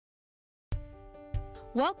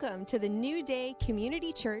Welcome to the New Day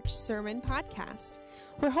Community Church Sermon Podcast.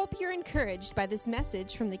 We hope you're encouraged by this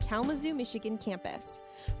message from the Kalamazoo, Michigan campus.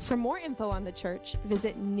 For more info on the church,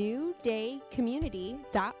 visit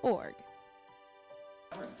newdaycommunity.org.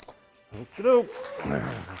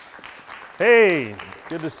 Hey,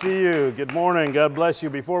 good to see you. Good morning. God bless you.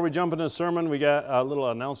 Before we jump into the sermon, we got a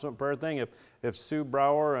little announcement prayer thing. If Sue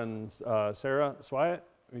Brower and Sarah Swiat,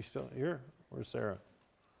 are you still here? Where's Sarah?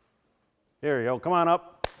 Here you go. Come on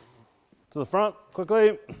up to the front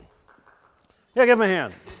quickly. Yeah, give them a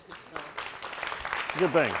hand.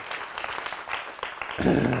 Good thing.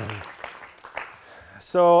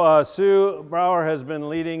 So Sue Brower has been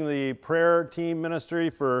leading the prayer team ministry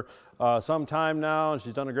for some time now, and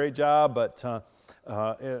she's done a great job. But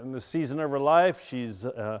in the season of her life, she's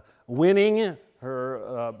winning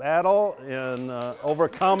her battle in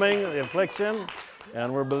overcoming the affliction.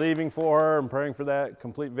 And we're believing for her and praying for that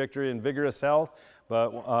complete victory and vigorous health.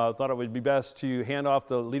 But thought it would be best to hand off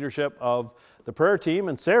the leadership of the prayer team.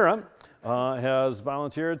 And Sarah has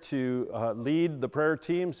volunteered to lead the prayer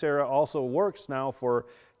team. Sarah also works now for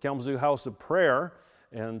Kalamazoo House of Prayer.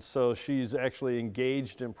 And so she's actually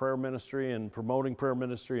engaged in prayer ministry and promoting prayer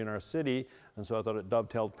ministry in our city. And so I thought it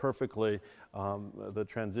dovetailed perfectly the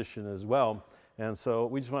transition as well. And so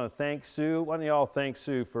we just want to thank Sue. Why don't you all thank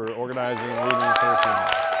Sue for organizing and leading the prayer team?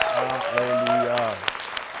 Hallelujah.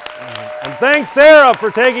 And thanks Sarah for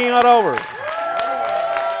taking it over.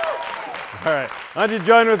 All right. Why don't you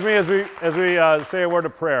join with me as we say a word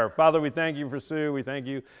of prayer. Father, we thank you for Sue. We thank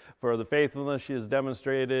you for the faithfulness she has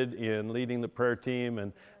demonstrated in leading the prayer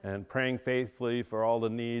team and praying faithfully for all the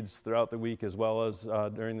needs throughout the week as well as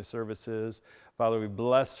during the services. Father, we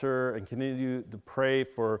bless her and continue to pray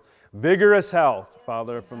for vigorous health,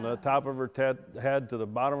 Father, from the top of her head to the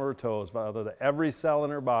bottom of her toes, Father, that every cell in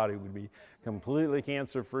her body would be completely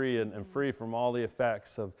cancer-free and free from all the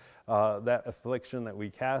effects of that affliction that we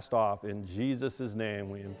cast off. In Jesus' name,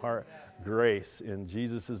 we impart grace in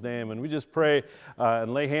Jesus' name. And we just pray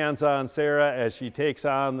and lay hands on Sarah as she takes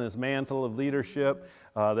on this mantle of leadership,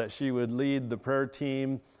 that she would lead the prayer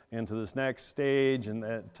team into this next stage, and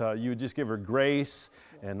that you would just give her grace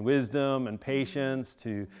and wisdom and patience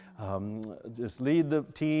to just lead the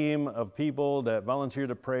team of people that volunteer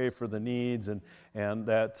to pray for the needs, and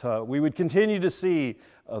that we would continue to see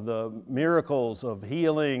the miracles of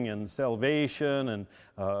healing and salvation and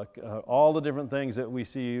all the different things that we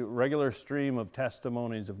see, regular stream of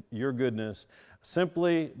testimonies of your goodness,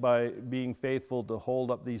 simply by being faithful to hold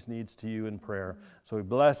up these needs to you in prayer. So we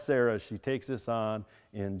bless Sarah as she takes this on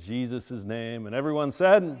in Jesus' name. And everyone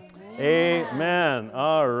said, Amen.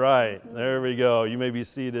 All right, there we go. You may be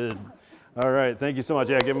seated. All right, thank you so much.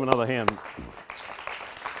 Yeah, give him another hand.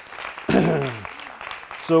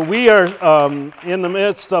 So we are in the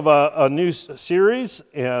midst of a new series,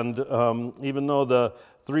 and even though the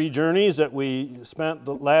 3 journeys that we spent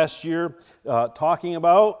the last year talking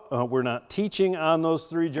about, we're not teaching on those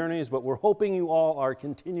 3 journeys, but we're hoping you all are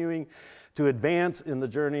continuing to advance in the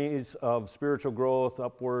journeys of spiritual growth,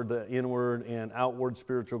 upward, inward, and outward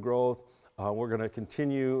spiritual growth. We're going to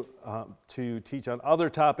continue to teach on other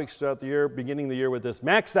topics throughout the year, beginning the year with this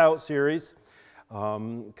Maxed Out series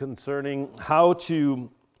concerning how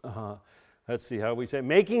to,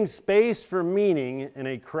 making space for meaning in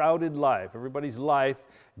a crowded life. Everybody's life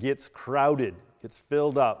gets crowded, gets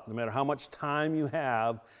filled up. No matter how much time you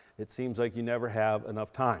have, it seems like you never have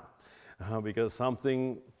enough time because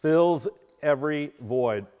something fills every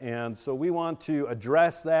void. And so we want to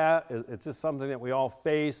address that. It's just something that we all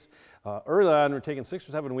face. Early on, we're taking 6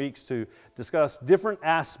 or 7 weeks to discuss different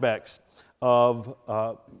aspects of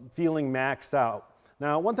feeling maxed out.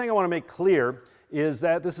 Now, one thing I want to make clear is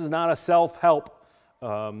that this is not a self-help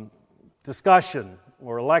discussion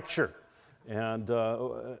or a lecture. And,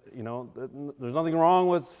 there's nothing wrong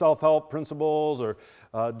with self-help principles or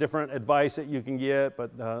different advice that you can get.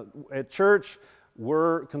 But at church,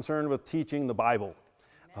 we're concerned with teaching the Bible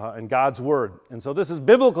and God's Word. And so this is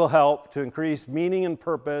biblical help to increase meaning and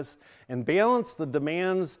purpose and balance the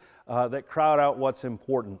demands that crowd out what's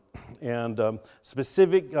important. And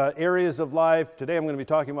specific areas of life. Today I'm going to be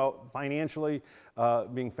talking about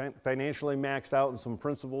being financially maxed out and some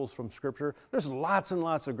principles from Scripture. There's lots and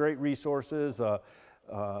lots of great resources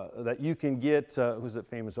that you can get. Who's it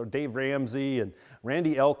famous? Or Dave Ramsey and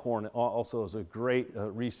Randy Elkhorn also is a great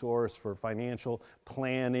resource for financial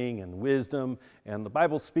planning and wisdom. And the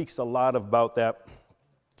Bible speaks a lot about that.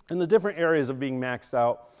 In the different areas of being maxed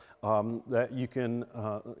out, that you can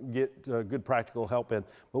get good practical help in.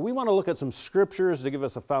 But we want to look at some scriptures to give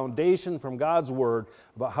us a foundation from God's Word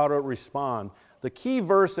about how to respond. The key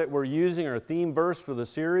verse that we're using, our theme verse for the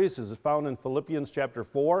series, is found in Philippians chapter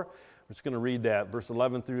 4. We're just going to read that, verse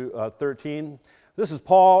 11 through 13. This is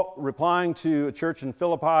Paul replying to a church in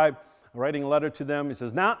Philippi, writing a letter to them. He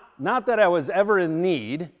says, Not that I was ever in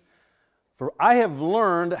need, for I have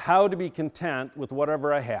learned how to be content with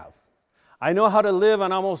whatever I have. I know how to live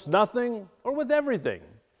on almost nothing or with everything.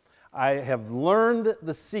 I have learned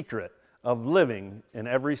the secret of living in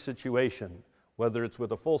every situation, whether it's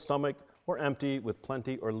with a full stomach or empty, with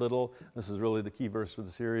plenty or little. This is really the key verse for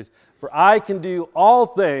the series. For I can do all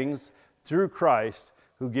things through Christ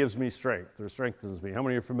who gives me strength or strengthens me. How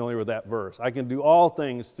many are familiar with that verse? I can do all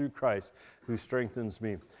things through Christ who strengthens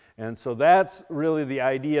me. And so that's really the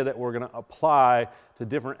idea that we're going to apply to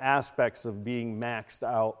different aspects of being maxed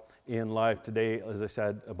out in life today, as I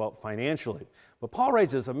said, about financially. But Paul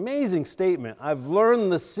writes this amazing statement, I've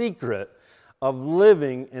learned the secret of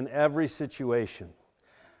living in every situation.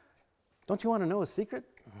 Don't you want to know a secret?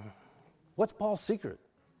 What's Paul's secret?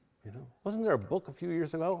 Wasn't there a book a few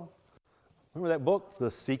years ago? Remember that book,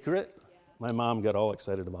 The Secret? My mom got all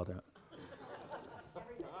excited about that.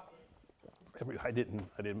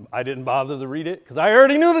 I didn't bother to read it because I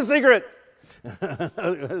already knew the secret.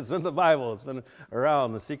 It's in the Bible. It's been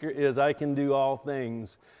around. The secret is I can do all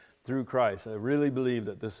things through Christ. I really believe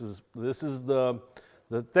that this is the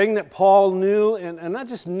thing that Paul knew, and not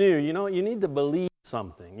just knew. You need to believe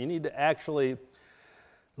something. You need to actually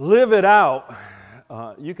live it out.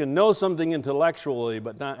 You can know something intellectually,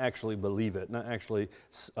 but not actually believe it, not actually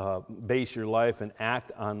base your life and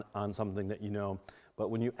act on something that you know. But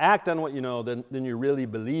when you act on what you know, then you're really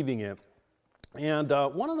believing it. And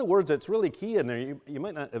one of the words that's really key in there, you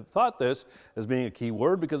might not have thought this as being a key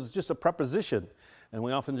word because it's just a preposition, and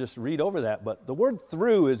we often just read over that. But the word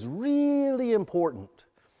through is really important.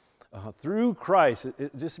 Through Christ,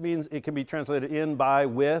 it just means it can be translated in, by,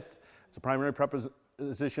 with. It's a primary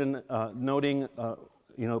preposition noting,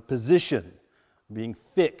 position, being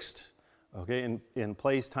fixed. Okay, in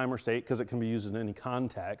place, time, or state, because it can be used in any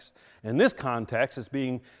context. In this context, it's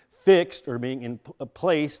being fixed or being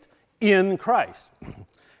placed in Christ.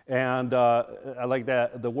 And I like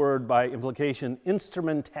that, the word by implication,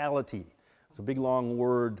 instrumentality. It's a big, long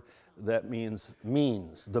word that means,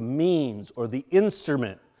 the means or the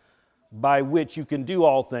instrument by which you can do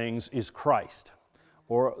all things is Christ.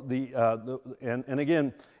 Or and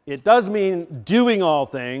again, it does mean doing all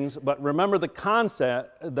things, but remember the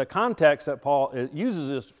context that Paul uses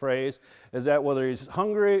this phrase is that whether he's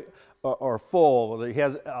hungry or full, whether he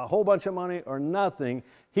has a whole bunch of money or nothing,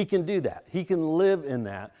 he can do that. He can live in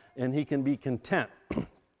that, and he can be content.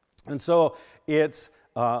 And so it's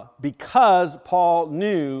because Paul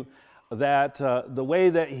knew that the way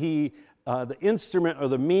that he the instrument or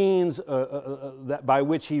the means that by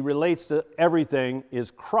which he relates to everything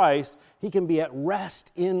is Christ, he can be at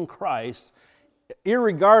rest in Christ,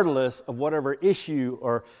 irregardless of whatever issue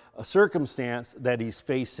or circumstance that he's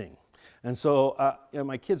facing. And so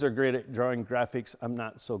my kids are great at drawing graphics. I'm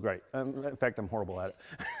not so great. In fact, I'm horrible at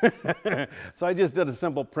it. So I just did a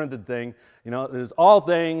simple printed thing. There's all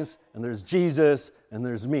things, and there's Jesus, and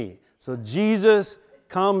there's me. So Jesus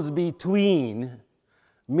comes between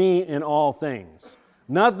me in all things.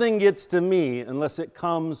 Nothing gets to me unless it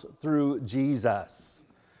comes through Jesus.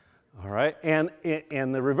 All right? And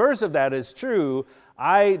the reverse of that is true.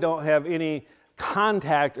 I don't have any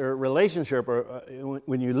contact or relationship, or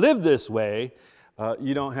when you live this way,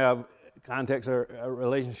 you don't have contact or a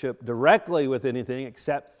relationship directly with anything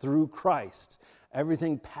except through Christ.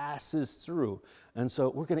 Everything passes through. And so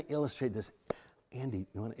we're going to illustrate this. Andy,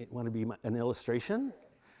 you want to be an illustration?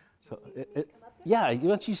 So why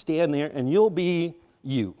don't you stand there and you'll be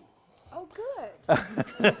you. Oh, good. I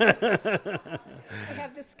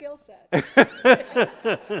have the skill set.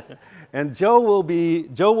 And Joe will be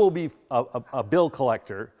a bill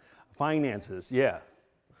collector, finances, yeah.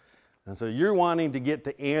 And so you're wanting to get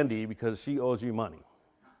to Andy because she owes you money.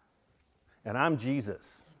 And I'm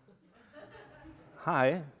Jesus.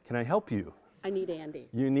 Hi, can I help you? I need Andy.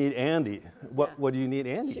 You need Andy. What do you need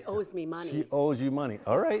Andy? She owes me money. She owes you money.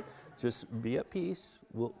 All right, just be at peace.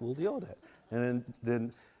 We'll deal with that. And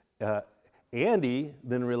then Andy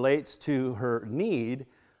then relates to her need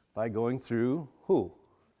by going through who?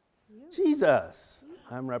 You. Jesus.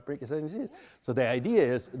 I'm representing Jesus. So the idea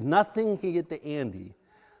is nothing can get to Andy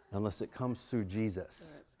unless it comes through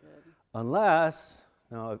Jesus. That's good. Unless,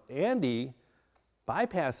 now if Andy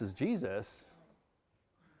bypasses Jesus,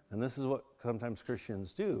 and this is what sometimes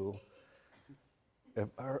Christians do,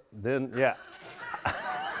 then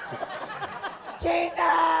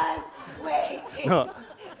Jesus! Wait, Jesus!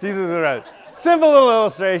 Jesus is right. Simple little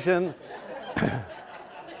illustration.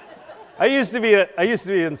 I used to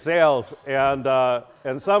be in sales,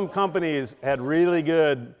 and some companies had really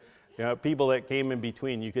good people that came in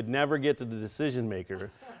between. You could never get to the decision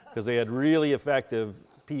maker because they had really effective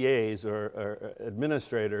PAs or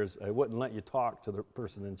administrators. I wouldn't let you talk to the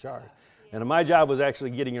person in charge. And my job was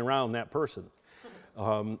actually getting around that person.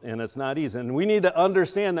 And it's not easy. And we need to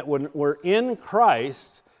understand that when we're in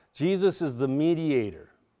Christ, Jesus is the mediator.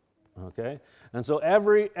 Okay? And so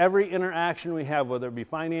every interaction we have, whether it be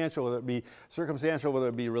financial, whether it be circumstantial, whether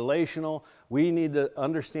it be relational, we need to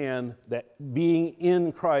understand that being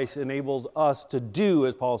in Christ enables us to do,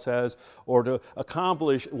 as Paul says, or to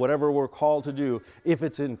accomplish whatever we're called to do if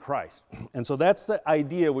it's in Christ. And so that's the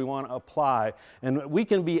idea we want to apply. And we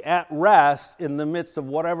can be at rest in the midst of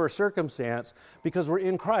whatever circumstance because we're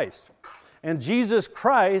in Christ. And Jesus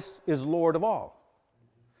Christ is Lord of all.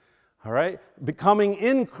 All right? Becoming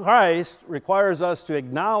in Christ requires us to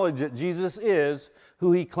acknowledge that Jesus is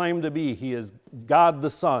who he claimed to be. He is God the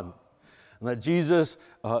Son. And that Jesus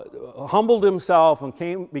humbled himself and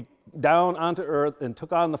came down onto earth and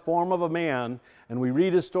took on the form of a man. And we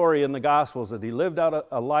read his story in the Gospels that he lived out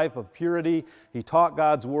a life of purity. He taught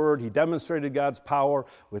God's word. He demonstrated God's power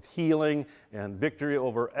with healing and victory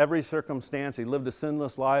over every circumstance. He lived a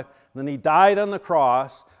sinless life. And then he died on the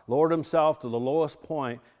cross, lowered himself to the lowest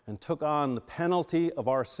point, and took on the penalty of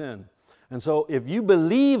our sin. And so if you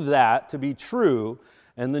believe that to be true,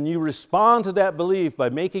 and then you respond to that belief by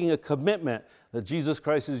making a commitment that Jesus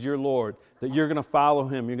Christ is your Lord, that you're going to follow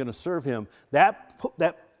him, you're going to serve him, that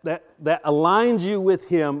aligns you with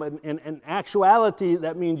him. And in actuality,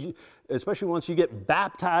 that means, especially once you get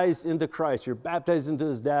baptized into Christ, you're baptized into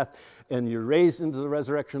his death, and you're raised into the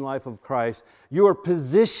resurrection life of Christ, you are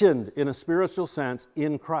positioned in a spiritual sense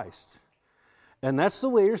in Christ. And that's the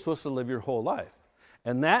way you're supposed to live your whole life.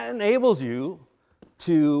 And that enables you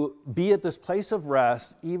to be at this place of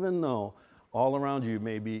rest, even though all around you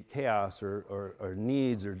may be chaos or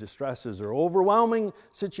needs or distresses or overwhelming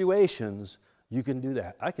situations. You can do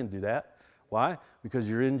that. I can do that. Why? Because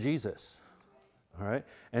you're in Jesus. All right?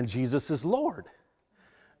 And Jesus is Lord.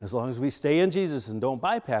 As long as we stay in Jesus and don't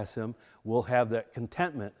bypass him, we'll have that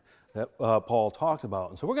contentment that Paul talked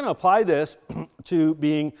about. And so we're going to apply this to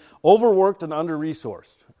being overworked and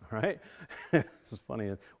under-resourced. All right? This is funny.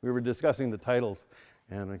 We were discussing the titles,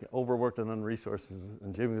 and overworked and under-resourced,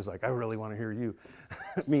 and Jimmy was like, I really want to hear you,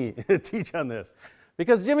 me, teach on this.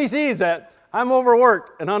 Because Jimmy sees that I'm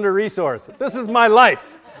overworked and under-resourced. This is my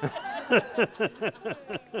life.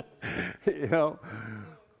 You know?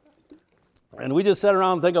 And we just sit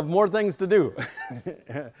around and think of more things to do.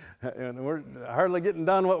 And we're hardly getting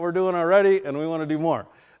done what we're doing already, and we want to do more.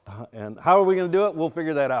 And how are we going to do it? We'll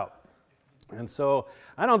figure that out. And so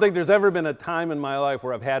I don't think there's ever been a time in my life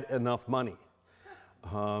where I've had enough money. I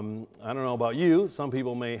don't know about you. Some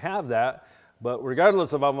people may have that. But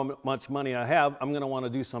regardless of how much money I have, I'm going to want to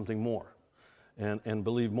do something more and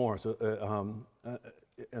believe more. So,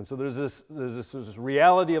 and so there's this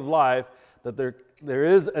reality of life that there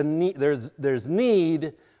is a need. There's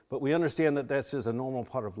need, but we understand that that's just a normal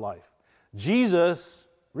part of life. Jesus,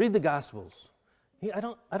 read the Gospels. I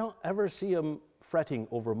don't ever see him fretting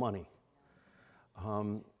over money.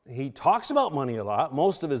 He talks about money a lot.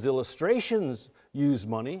 Most of his illustrations use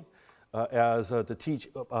money to teach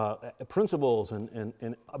principles,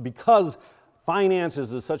 and because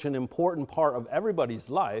finances is such an important part of everybody's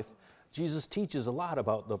life, Jesus teaches a lot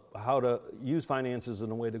about how to use finances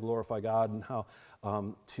in a way to glorify God and how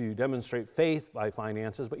to demonstrate faith by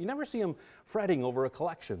finances. But you never see him fretting over a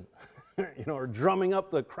collection, or drumming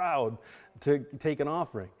up the crowd to take an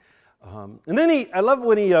offering. And then I love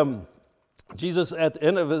when Jesus, at the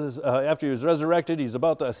end of his, after he was resurrected, he's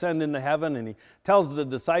about to ascend into heaven, and he tells the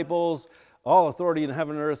disciples, all authority in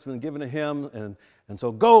heaven and earth has been given to him, and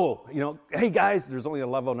so go, hey guys, there's only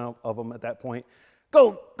 11 of them at that point,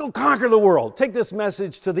 go conquer the world, take this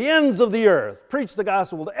message to the ends of the earth, preach the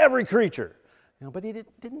gospel to every creature. But he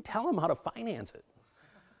didn't tell them how to finance it.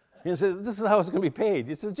 He said, this is how it's going to be paid.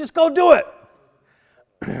 He says, just go do it.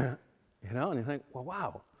 And you think, well,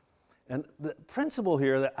 wow. And the principle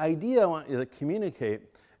here, the idea I want you to communicate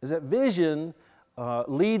is that vision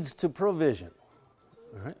leads to provision.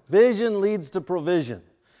 All right? Vision leads to provision.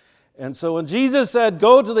 And so when Jesus said,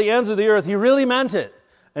 go to the ends of the earth, he really meant it.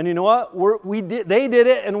 And you know what? They did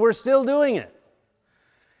it, and we're still doing it.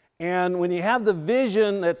 And when you have the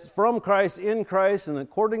vision that's from Christ, in Christ, and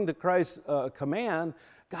according to Christ's command,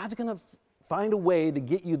 God's going to find a way to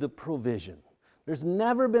get you the provision. There's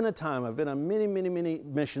never been a time, I've been on many, many, many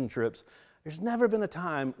mission trips, There's never been a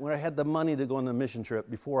time where I had the money to go on a mission trip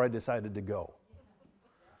before I decided to go.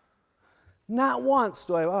 Not once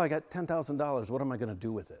do I got $10,000. What am I going to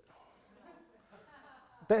do with it?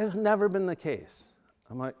 That has never been the case.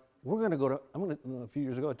 I'm like, a few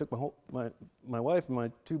years ago, I took my wife and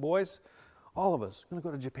my 2 boys, all of us, going to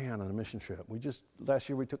go to Japan on a mission trip. Last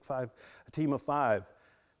year we took a team of 5,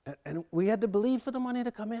 and we had to believe for the money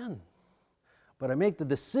to come in. But I make the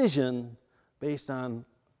decision based on,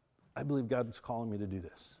 I believe God's calling me to do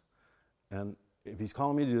this. And if he's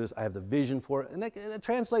calling me to do this, I have the vision for it. And that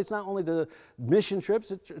translates not only to mission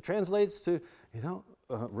trips, it translates to,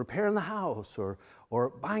 repairing the house or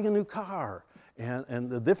buying a new car and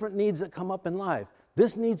the different needs that come up in life.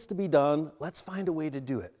 This needs to be done. Let's find a way to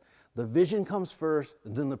do it. The vision comes first,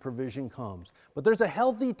 and then the provision comes. But there's a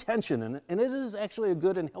healthy tension, and it is actually a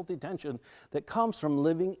good and healthy tension that comes from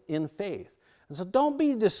living in faith. And so don't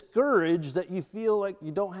be discouraged that you feel like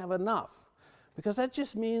you don't have enough, because that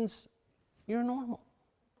just means you're normal.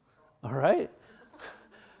 All right?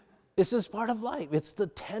 It's just part of life. It's the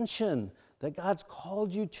tension that God's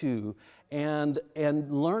called you to, and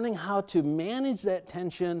learning how to manage that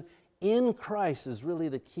tension in Christ is really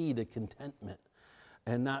the key to contentment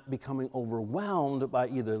and not becoming overwhelmed by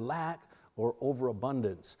either lack or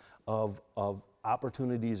overabundance of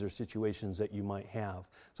opportunities or situations that you might have.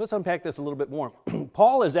 So let's unpack this a little bit more.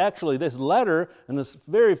 Paul is actually, this letter and this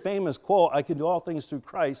very famous quote, I can do all things through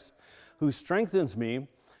Christ who strengthens me,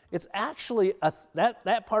 it's actually,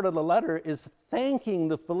 that part of the letter is thanking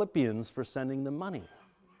the Philippians for sending them money.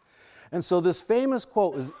 And so this famous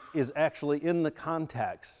quote is actually in the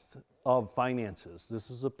context of finances. This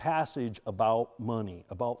is a passage about money,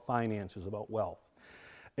 about finances, about wealth.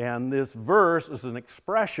 And this verse is an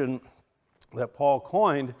expression that Paul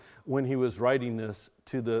coined when he was writing this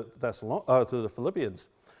to the Philippians.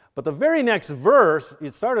 But the very next verse,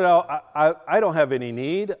 it started out, I don't have any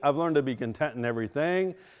need. I've learned to be content in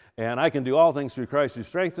everything, and I can do all things through Christ who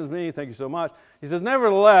strengthens me. Thank you so much. He says,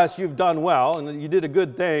 nevertheless, you've done well, and you did a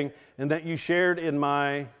good thing, and that you shared in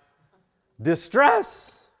my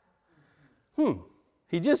distress.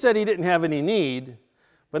 He just said he didn't have any need,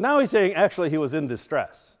 but now he's saying actually he was in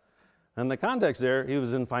distress. And the context there, he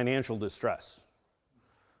was in financial distress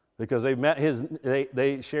because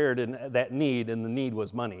they shared in that need, and the need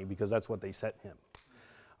was money because that's what they sent him.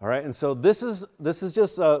 All right, and so this is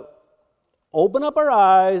just open up our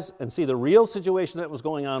eyes and see the real situation that was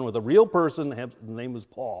going on with a real person. The name was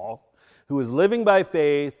Paul, who was living by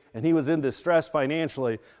faith, and he was in distress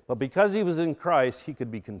financially, but because he was in Christ, he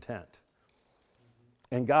could be content.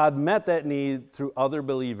 And God met that need through other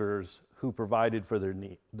believers who provided for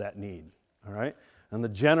that need, all right? And the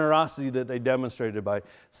generosity that they demonstrated by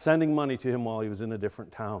sending money to him while he was in a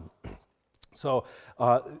different town. So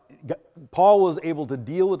Paul was able to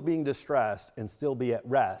deal with being distressed and still be at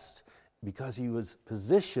rest because he was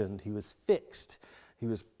positioned, he was fixed,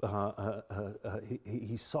 he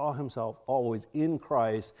saw himself always in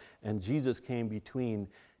Christ, and Jesus came between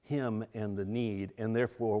him and the need, and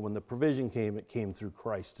therefore when the provision came, it came through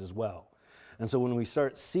Christ as well. And so when we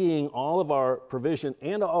start seeing all of our provision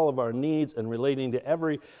and all of our needs and relating to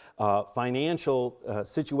every financial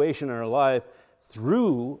situation in our life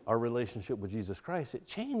through our relationship with Jesus Christ, it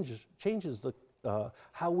changes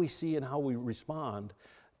how we see and how we respond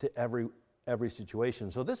to every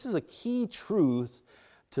situation. So this is a key truth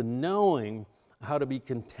to knowing how to be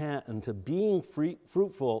content and to being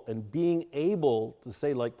fruitful and being able to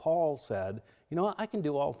say, like Paul said, you know what, I can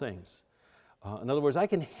do all things. In other words, I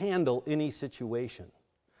can handle any situation,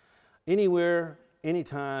 anywhere,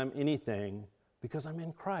 anytime, anything, because I'm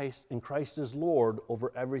in Christ, and Christ is Lord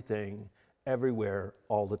over everything, everywhere,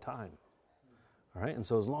 all the time. All right, and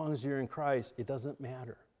so as long as you're in Christ, it doesn't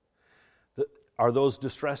matter. Are those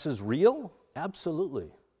distresses real?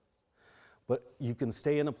 Absolutely. But you can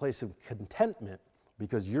stay in a place of contentment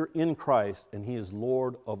because you're in Christ and he is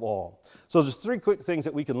Lord of all. So there's 3 quick things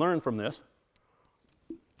that we can learn from this.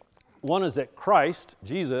 One is that Christ,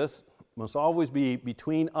 Jesus, must always be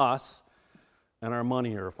between us and our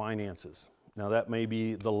money or finances. Now that may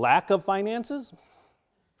be the lack of finances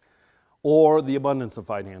or the abundance of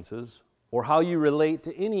finances or how you relate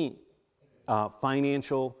to any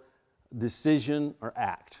financial decision or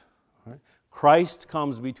act. Right? Christ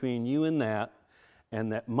comes between you and that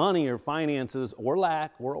money or finances or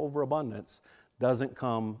lack or overabundance doesn't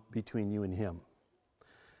come between you and him.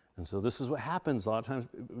 And so this is what happens. A lot of times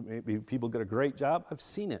maybe people get a great job. I've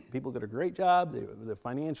seen it. People get a great job. They're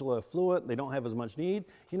financially affluent. They don't have as much need.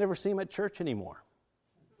 You never see them at church anymore.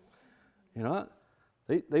 You know what?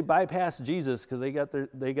 They bypassed Jesus because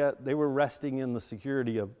they were resting in the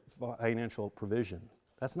security of financial provision.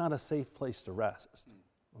 That's not a safe place to rest,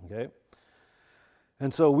 okay?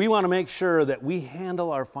 And so we want to make sure that we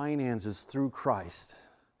handle our finances through Christ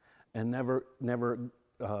and never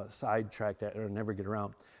sidetrack that or never get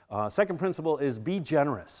around. Second principle is be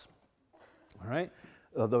generous, all right?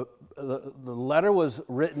 The letter was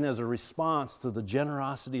written as a response to the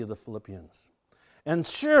generosity of the Philippians. And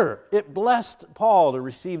sure, it blessed Paul to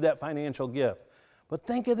receive that financial gift. But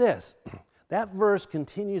think of this. That verse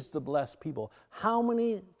continues to bless people. How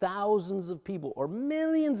many thousands of people or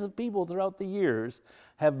millions of people throughout the years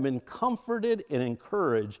have been comforted and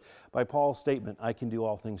encouraged by Paul's statement, I can do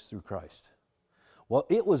all things through Christ? Well,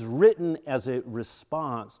 it was written as a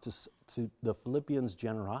response to the Philippians'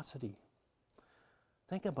 generosity.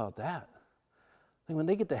 Think about that. When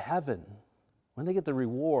they get to heaven, when they get the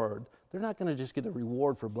reward, they're not going to just get a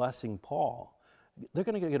reward for blessing Paul. They're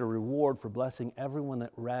going to get a reward for blessing everyone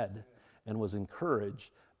that read and was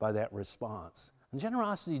encouraged by that response. And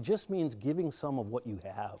generosity just means giving some of what you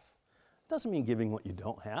have. It doesn't mean giving what you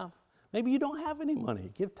don't have. Maybe you don't have any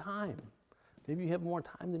money. Give time. Maybe you have more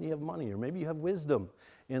time than you have money, or maybe you have wisdom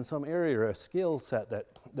in some area or a skill set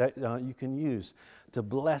that you can use to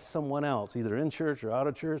bless someone else, either in church or out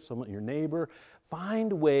of church, your neighbor.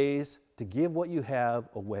 Find ways to give what you have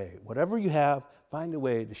away. Whatever you have, find a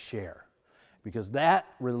way to share, because that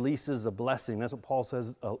releases a blessing. That's what Paul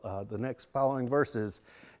says the next following verses.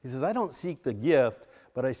 He says, I don't seek the gift,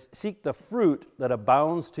 but I seek the fruit that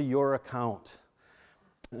abounds to your account.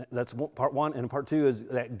 That's part one. And part two is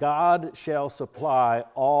that God shall supply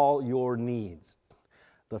all your needs.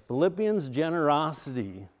 The Philippians'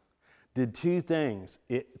 generosity did two things.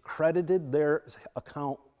 It credited their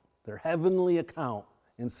account, their heavenly account,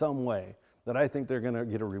 in some way that I think they're going to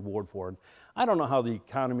get a reward for. I don't know how the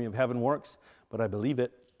economy of heaven works, but I believe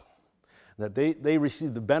it. That they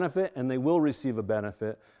receive the benefit, and they will receive a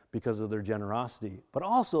benefit because of their generosity. But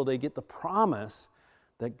also they get the promise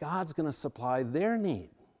that God's going to supply their need.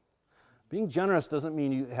 Being generous doesn't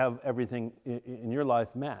mean you have everything in your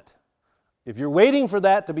life met. If you're waiting for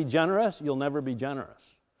that to be generous, you'll never be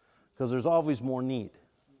generous, because there's always more need.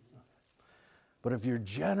 But if you're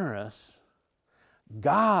generous,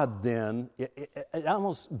 God then, it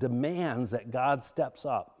almost demands that God steps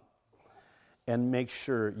up and makes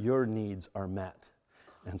sure your needs are met.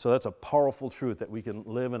 And so that's a powerful truth that we can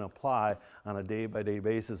live and apply on a day-by-day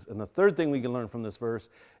basis. And the third thing we can learn from this verse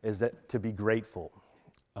is that to be grateful.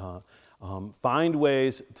 Find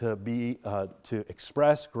ways to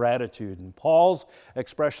express gratitude. And Paul's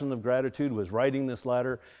expression of gratitude was writing this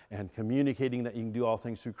letter and communicating that you can do all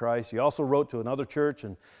things through Christ. He also wrote to another church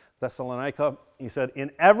in Thessalonica. He said,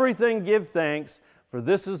 in everything give thanks, for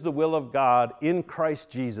this is the will of God in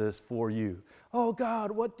Christ Jesus for you. Oh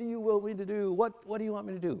God, what do you will me to do? What do you want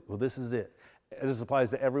me to do? Well, this is it. This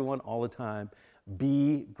applies to everyone all the time.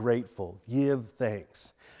 Be grateful. Give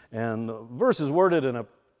thanks. And the verse is worded in a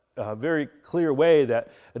very clear way that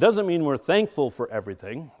it doesn't mean we're thankful for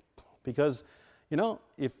everything, because,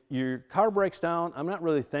 if your car breaks down, I'm not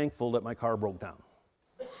really thankful that my car broke down,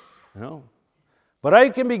 But I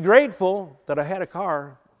can be grateful that I had a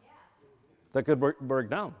car that could break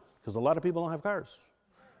down, because a lot of people don't have cars,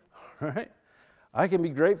 right? I can be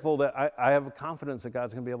grateful that I have confidence that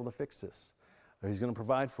God's going to be able to fix this, or He's going to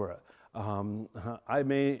provide for it. I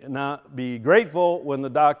may not be grateful when the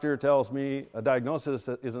doctor tells me a diagnosis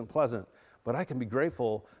that isn't pleasant, but I can be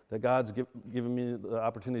grateful that God's given me the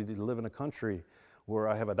opportunity to live in a country where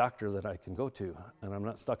I have a doctor that I can go to, and I'm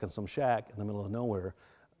not stuck in some shack in the middle of nowhere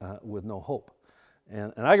with no hope.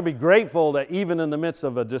 And I can be grateful that even in the midst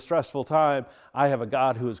of a distressful time, I have a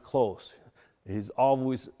God who is close. He's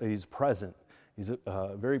present. He's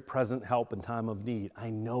a very present help in time of need. I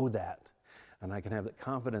know that. And I can have that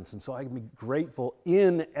confidence. And so I can be grateful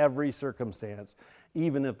in every circumstance,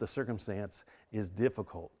 even if the circumstance is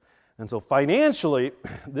difficult. And so financially,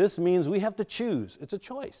 this means we have to choose. It's a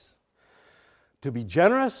choice to be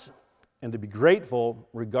generous and to be grateful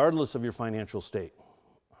regardless of your financial state.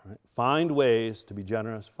 All right? Find ways to be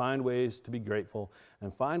generous, find ways to be grateful,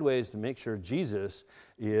 and find ways to make sure Jesus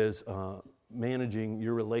is managing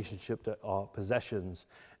your relationship to possessions,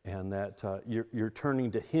 and that you're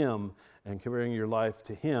turning to Him and carrying your life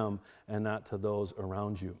to Him and not to those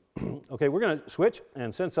around you. Okay, we're going to switch.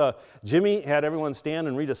 And since Jimmy had everyone stand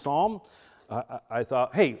and read a psalm, I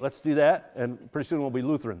thought, hey, let's do that, and pretty soon we'll be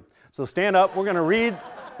Lutheran. So stand up. We're going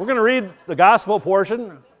to read the gospel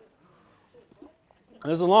portion.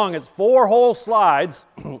 This is long. It's 4 whole slides,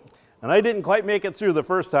 and I didn't quite make it through the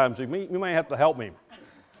first time, so you might have to help me.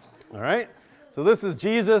 All right? So this is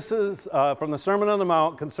Jesus's from the Sermon on the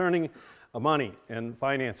Mount concerning money and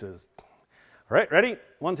finances. All right, ready?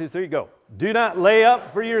 1, 2, 3, go. Do not lay up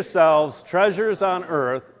for yourselves treasures on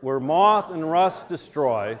earth where moth and rust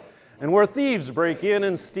destroy and where thieves break in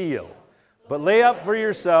and steal. But lay up for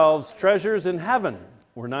yourselves treasures in heaven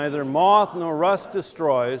where neither moth nor rust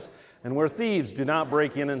destroys and where thieves do not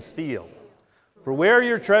break in and steal. For where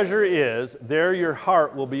your treasure is, there your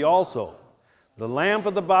heart will be also. The lamp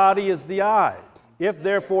of the body is the eye. If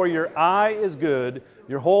therefore your eye is good,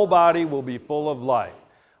 your whole body will be full of light.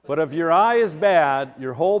 But if your eye is bad,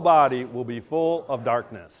 your whole body will be full of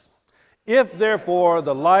darkness. If therefore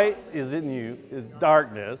the light is in you is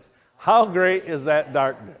darkness, how great is that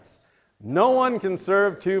darkness? No one can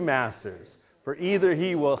serve two masters, for either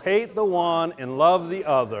he will hate the one and love the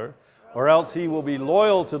other, or else he will be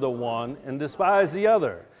loyal to the one and despise the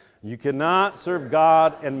other. You cannot serve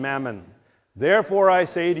God and mammon. Therefore I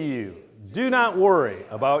say to you, do not worry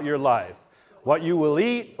about your life, what you will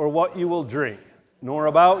eat or what you will drink, nor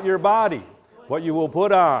about your body, what you will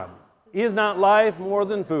put on. Is not life more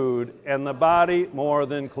than food, and the body more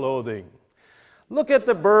than clothing? Look at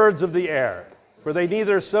the birds of the air, for they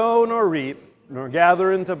neither sow nor reap, nor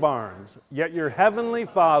gather into barns, yet your heavenly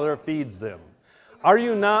Father feeds them. Are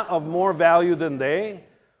you not of more value than they?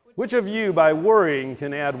 Which of you, by worrying,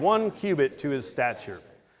 can add 1 cubit to his stature?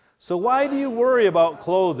 So why do you worry about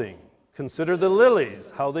clothing? Consider the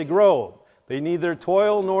lilies, how they grow. They neither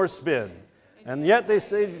toil nor spin. And yet they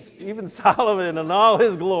say even Solomon in all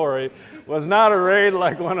his glory was not arrayed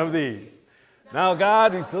like one of these. Now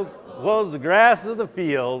God, who so clothes the grass of the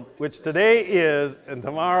field, which today is and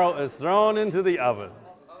tomorrow is thrown into the oven,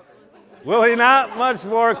 will he not much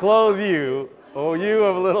more clothe you, O you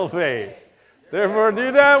of little faith? Therefore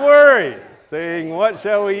do not worry, saying, what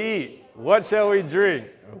shall we eat? What shall we drink?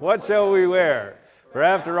 What shall we wear? For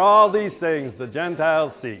after all these things the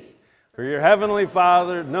Gentiles seek. For your heavenly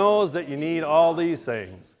Father knows that you need all these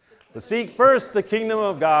things. But seek first the kingdom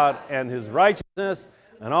of God and his righteousness,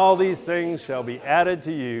 and all these things shall be added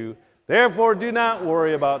to you. Therefore do not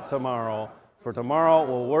worry about tomorrow, for tomorrow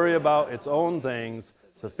will worry about its own things.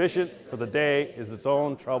 Sufficient for the day is its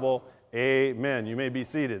own trouble. Amen. You may be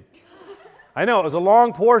seated. I know, it was a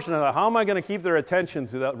long portion of that. How am I going to keep their attention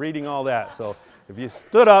through reading all that? So if you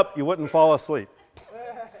stood up, you wouldn't fall asleep.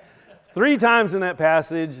 3 times in that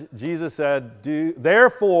passage, Jesus said,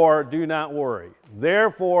 therefore do not worry.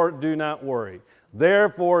 Therefore do not worry.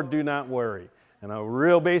 Therefore do not worry. And a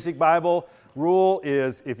real basic Bible rule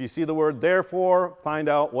is if you see the word therefore, find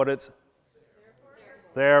out what it's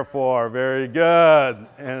therefore. Very good.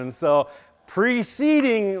 And so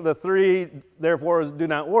preceding the 3 therefore do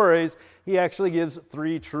not worries, he actually gives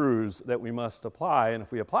 3 truths that we must apply. And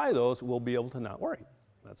if we apply those, we'll be able to not worry.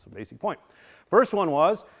 That's the basic point. First one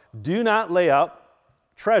was, do not lay up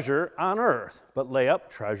treasure on earth, but lay up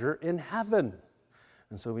treasure in heaven.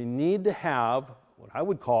 And so we need to have what I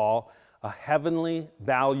would call a heavenly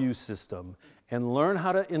value system and learn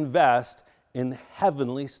how to invest in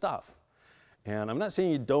heavenly stuff. And I'm not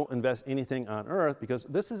saying you don't invest anything on earth, because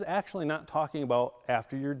this is actually not talking about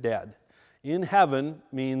after you're dead. In heaven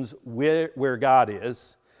means where God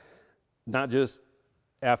is, not just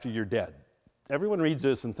after you're dead. Everyone reads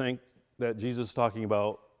this and think that Jesus is talking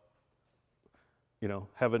about,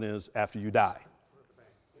 heaven is after you die.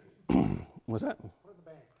 What's that? Put it in the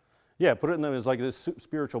bank. Yeah, put it in it's like this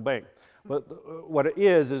spiritual bank. But what it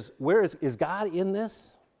is where is God in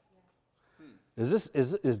this?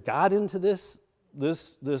 Is God into this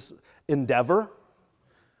endeavor?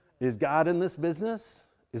 Is God in this business?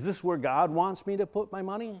 Is this where God wants me to put my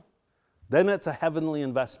money? Then it's a heavenly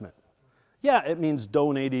investment. Yeah, it means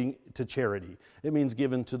donating to charity. It means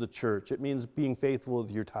giving to the church. It means being faithful with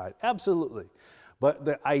your tithe. Absolutely. But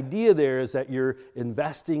the idea there is that you're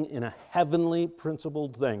investing in a heavenly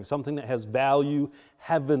principled thing, something that has value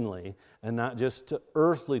heavenly and not just to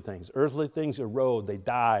earthly things. Earthly things erode, they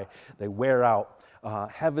die, they wear out.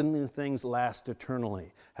 Heavenly things last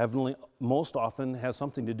eternally. Heavenly most often has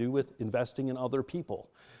something to do with investing in other people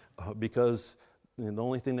because the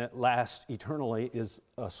only thing that lasts eternally is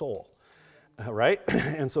a soul. Right?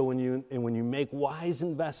 And so when you make wise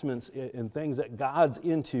investments in things that God's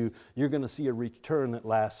into, you're going to see a return that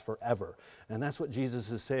lasts forever. And that's what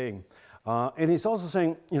Jesus is saying. And he's also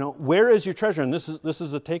saying, where is your treasure? And this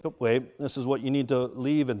is a takeaway. This is what you need to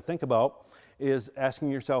leave and think about, is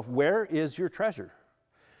asking yourself, where is your treasure?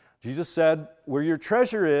 Jesus said, where your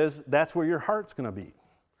treasure is, that's where your heart's going to be.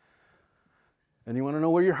 And you want to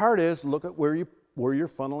know where your heart is, look at where you're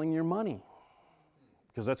funneling your money.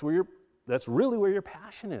 Because that's really where your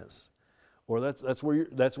passion is. Or that's where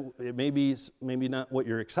it may be not what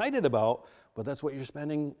you're excited about, but that's what you're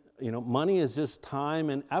spending. Money is just time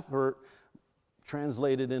and effort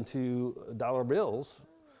translated into dollar bills.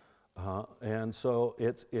 And so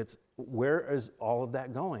it's where is all of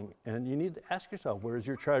that going? And you need to ask yourself, where is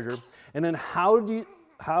your treasure? And then how do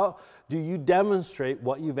you demonstrate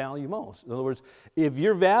what you value most? In other words, if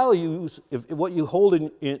your values, if what you hold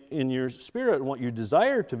in your spirit and what you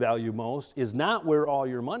desire to value most is not where all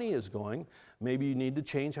your money is going, maybe you need to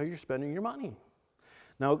change how you're spending your money.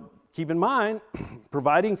 Now, keep in mind,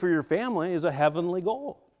 providing for your family is a heavenly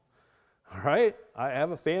goal. All right? I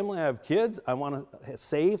have a family, I have kids, I want a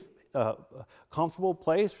safe, comfortable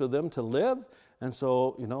place for them to live. And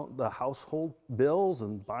so, the household bills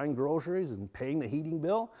and buying groceries and paying the heating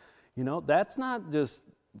bill, that's not just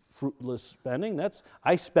fruitless spending.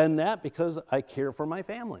 I spend that because I care for my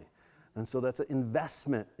family. And so that's an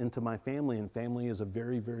investment into my family, and family is a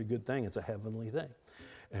very, very good thing. It's a heavenly thing.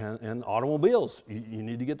 And automobiles, you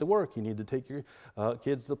need to get to work. You need to take your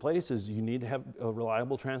kids to places. You need to have a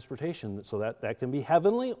reliable transportation. So that can be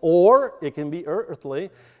heavenly, or it can be earthly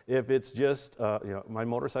if it's just, my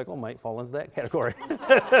motorcycle might fall into that category.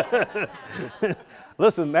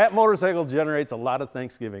 Listen, that motorcycle generates a lot of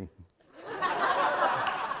Thanksgiving.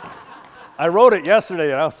 I wrote it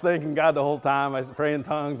yesterday, and I was thanking God the whole time. I was praying in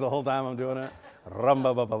tongues the whole time I'm doing it.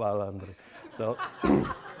 So...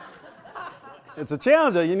 It's a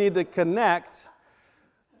challenge, though. You need to connect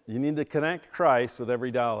Christ with every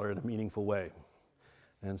dollar in a meaningful way.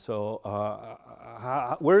 And so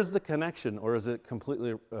where's the connection, or is it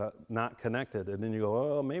completely not connected? And then you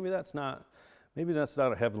go, oh, maybe that's not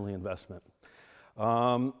a heavenly investment.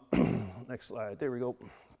 Next slide. There we go.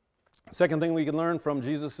 Second thing we can learn from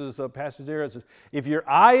Jesus' passage there is, if your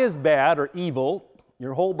eye is bad or evil,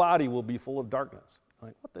 your whole body will be full of darkness.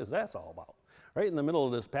 Like, what is that all about? Right in the middle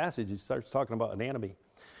of this passage, he starts talking about anatomy.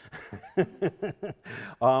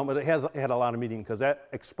 But it had a lot of meaning, because that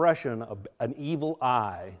expression of an evil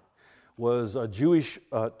eye was a Jewish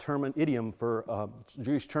idiom for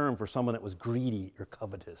Jewish term for someone that was greedy or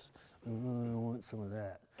covetous. I want some of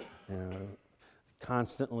that.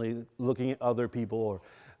 Constantly looking at other people,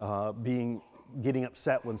 or getting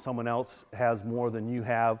upset when someone else has more than you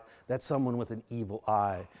have. That's someone with an evil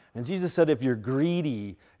eye. And Jesus said, if you're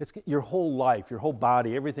greedy, it's your whole life, your whole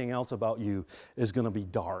body, everything else about you is going to be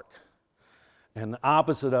dark. And the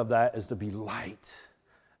opposite of that is to be light.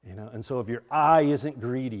 And so if your eye isn't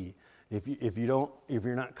greedy, if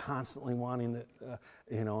you're not constantly wanting that,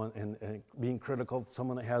 and being critical of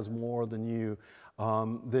someone that has more than you,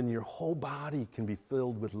 then your whole body can be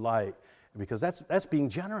filled with light, because that's being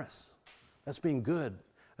generous. That's being good.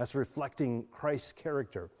 That's reflecting Christ's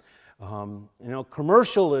character.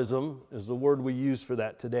 Commercialism is the word we use for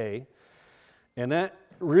that today, and that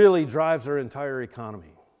really drives our entire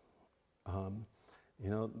economy.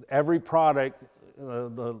 Every product,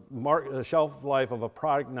 the shelf life of a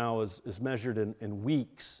product now is measured in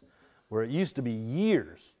weeks, where it used to be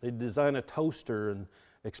years. They'd design a toaster and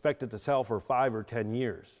expect it to sell for 5 or 10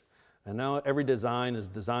 years. And now every design is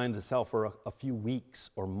designed to sell for a few weeks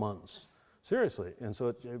or months. Seriously. And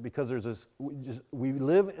so because there's this, we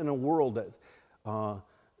live in a world that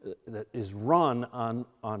is run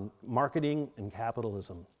on marketing and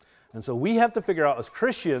capitalism. And so we have to figure out, as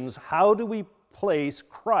Christians, how do we place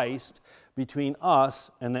Christ between us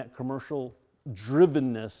and that commercial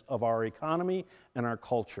drivenness of our economy and our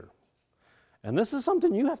culture? And this is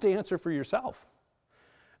something you have to answer for yourself.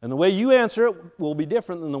 And the way you answer it will be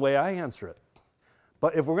different than the way I answer it.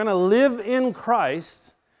 But if we're going to live in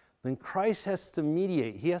Christ, then Christ has to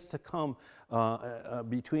mediate. He has to come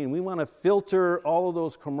between. We want to filter all of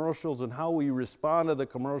those commercials and how we respond to the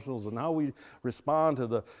commercials and how we respond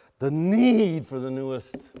to the need for the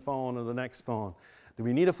newest phone or the next phone. Do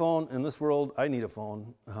we need a phone? In this world, I need a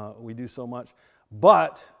phone. We do so much.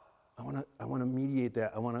 But I want to mediate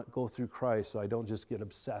that. I want to go through Christ so I don't just get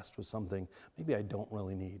obsessed with something maybe I don't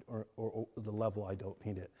really need, or the level I don't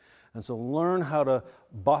need it. And so learn how to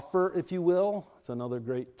buffer, if you will. It's another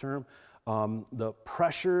great term. The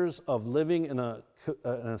pressures of living in a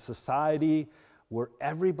society where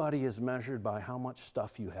everybody is measured by how much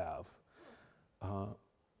stuff you have.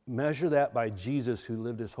 Measure that by Jesus, who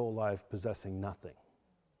lived his whole life possessing nothing.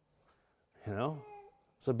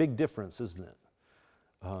 It's a big difference, isn't it?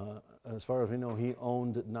 As far as we know, he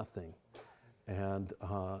owned nothing, and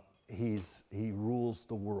he rules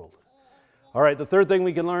the world. All right, the third thing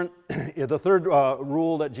we can learn, the third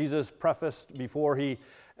rule that Jesus prefaced before he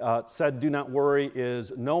said, do not worry,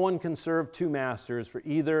 is no one can serve two masters, for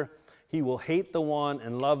either he will hate the one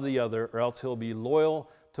and love the other, or else he'll be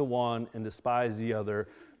loyal to one and despise the other.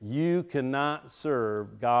 You cannot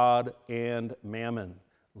serve God and mammon.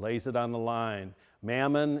 Lays it on the line.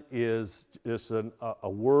 Mammon is just a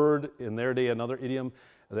word in their day, another idiom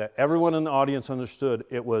that everyone in the audience understood.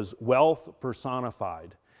 It was wealth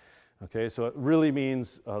personified. Okay, so it really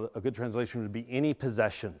means, a good translation would be any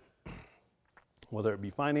possession, whether it be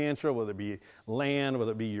financial, whether it be land,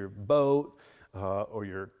 whether it be your boat, or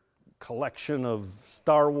your collection of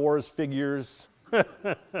Star Wars figures.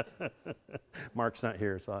 Mark's not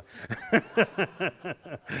here, so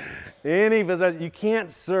any possession. You can't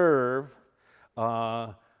serve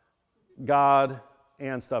God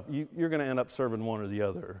and stuff. You're going to end up serving one or the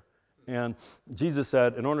other. And Jesus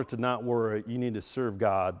said, in order to not worry, you need to serve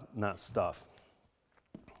God, not stuff.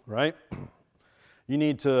 Right? You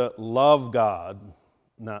need to love God,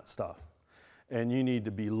 not stuff. And you need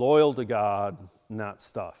to be loyal to God, not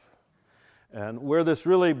stuff. And where this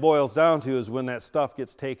really boils down to is when that stuff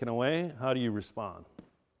gets taken away, how do you respond?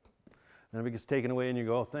 And if it gets taken away and you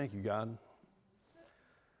go, oh, thank you, God.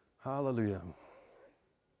 Hallelujah.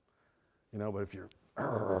 You know, but if you're,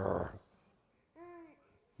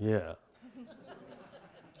 yeah.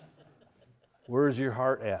 Where's your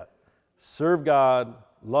heart at? Serve God,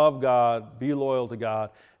 love God, be loyal to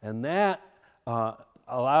God, and that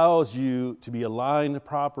allows you to be aligned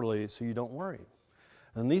properly so you don't worry.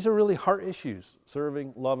 And these are really heart issues: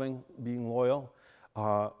 serving, loving, being loyal.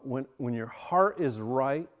 When your heart is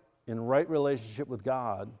right, in right relationship with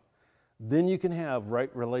God, then you can have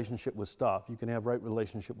right relationship with stuff. You can have right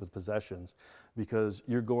relationship with possessions, because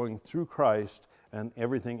you're going through Christ, and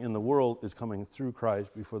everything in the world is coming through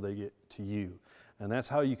Christ before they get to you. And that's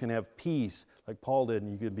how you can have peace, like Paul did,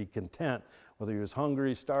 and you can be content, whether he was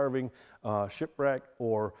hungry, starving, shipwrecked,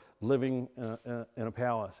 or living in a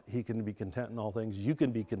palace. He can be content in all things. You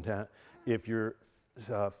can be content if you're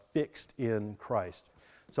fixed in Christ.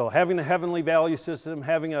 So having a heavenly value system,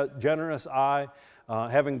 having a generous eye,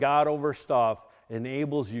 having God over stuff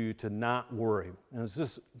enables you to not worry. And it's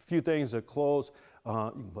just a few things to close.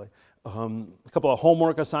 You can play. A couple of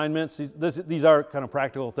homework assignments. These are kind of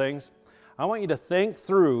practical things. I want you to think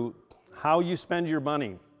through how you spend your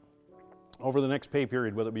money over the next pay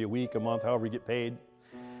period, whether it be a week, a month, however you get paid,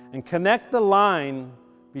 and connect the line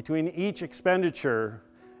between each expenditure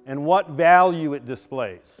and what value it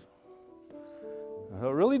displays. So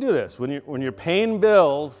really do this. When you're paying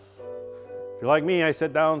bills, if you're like me, I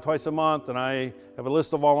sit down twice a month and I have a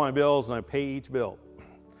list of all my bills and I pay each bill.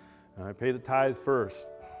 And I pay the tithe first,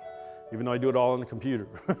 even though I do it all on the computer.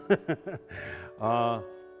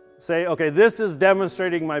 Say, okay, this is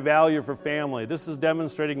demonstrating my value for family. This is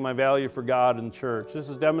demonstrating my value for God and church. This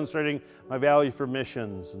is demonstrating my value for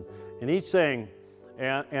missions. And each thing,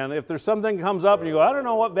 and if there's something that comes up and you go, I don't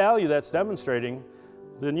know what value that's demonstrating,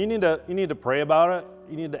 then you need to pray about it.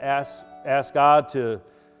 You need to ask God to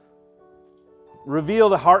reveal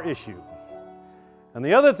the heart issue. And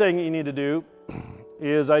the other thing you need to do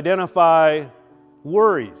is identify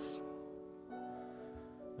worries.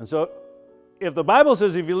 And so if the Bible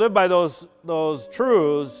says if you live by those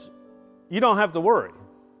truths, you don't have to worry.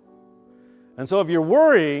 And so if you're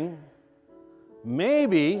worrying,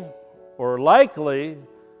 maybe or likely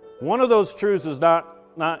one of those truths is not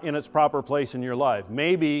in its proper place in your life.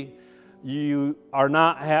 Maybe you are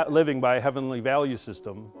not living by a heavenly value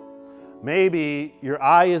system. Maybe your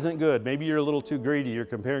eye isn't good. Maybe you're a little too greedy. You're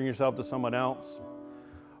comparing yourself to someone else.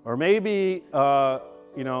 Or maybe,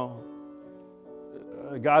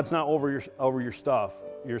 God's not over your stuff.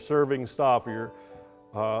 You're serving stuff, or you're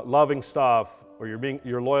loving stuff, or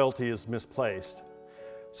your loyalty is misplaced.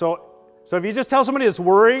 So if you just tell somebody that's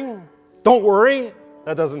worrying, don't worry,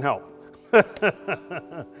 that doesn't help.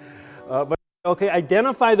 But okay,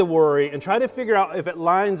 identify the worry and try to figure out if it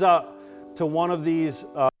lines up to one of these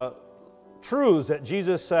truths that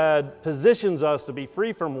Jesus said positions us to be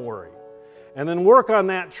free from worry. And then work on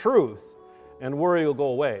that truth, and worry will go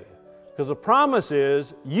away. Because the promise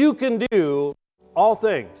is you can do all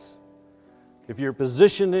things if you're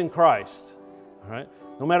positioned in Christ. All right?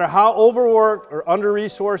 No matter how overworked or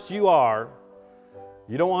under-resourced you are,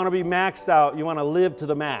 you don't want to be maxed out. You want to live to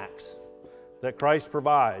the max that Christ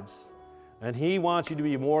provides. And He wants you to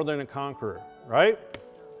be more than a conqueror, right?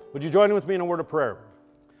 Would you join with me in a word of prayer?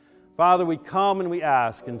 Father, we come and we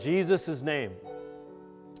ask in Jesus' name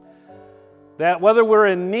that whether we're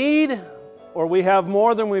in need or we have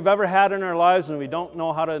more than we've ever had in our lives and we don't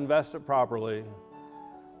know how to invest it properly,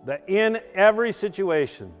 that in every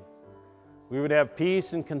situation we would have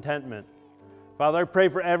peace and contentment. Father, I pray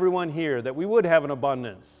for everyone here that we would have an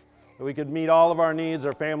abundance, that we could meet all of our needs,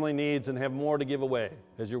 our family needs, and have more to give away,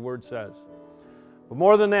 as your word says. But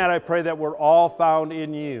more than that, I pray that we're all found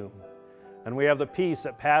in you, and we have the peace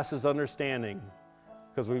that passes understanding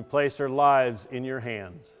because we've placed our lives in your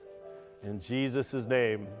hands. In Jesus'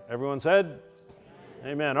 name. Everyone said?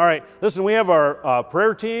 Amen. All right. Listen, we have our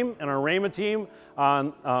prayer team and our Rhema team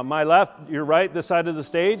on my left, your right, this side of the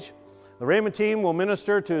stage. The Rhema team will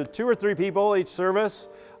minister to 2 or 3 people each service,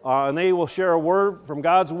 and they will share a word from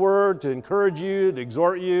God's Word to encourage you, to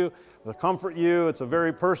exhort you, to comfort you. It's a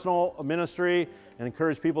very personal ministry and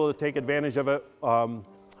encourage people to take advantage of it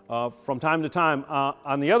from time to time.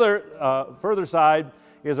 On the other, further side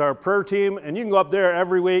is our prayer team, and you can go up there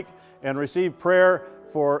every week and receive prayer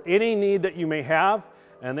for any need that you may have,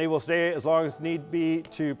 and they will stay as long as need be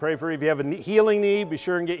to pray for you. If you have a healing need, be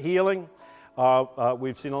sure and get healing.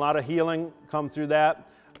 We've seen a lot of healing come through that.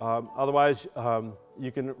 Otherwise,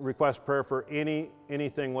 you can request prayer for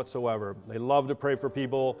anything whatsoever. They love to pray for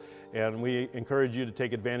people, and we encourage you to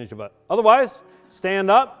take advantage of it. Otherwise, stand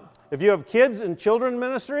up. If you have kids in children's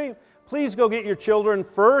ministry, please go get your children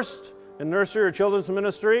first in nursery or children's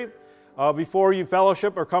ministry before you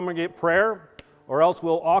fellowship or come and get prayer, or else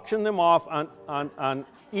we'll auction them off on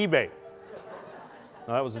eBay.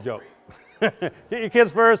 No, that was a joke. Get your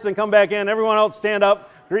kids first and come back in. Everyone else stand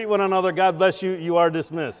up, greet one another. God bless you. You are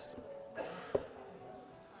dismissed.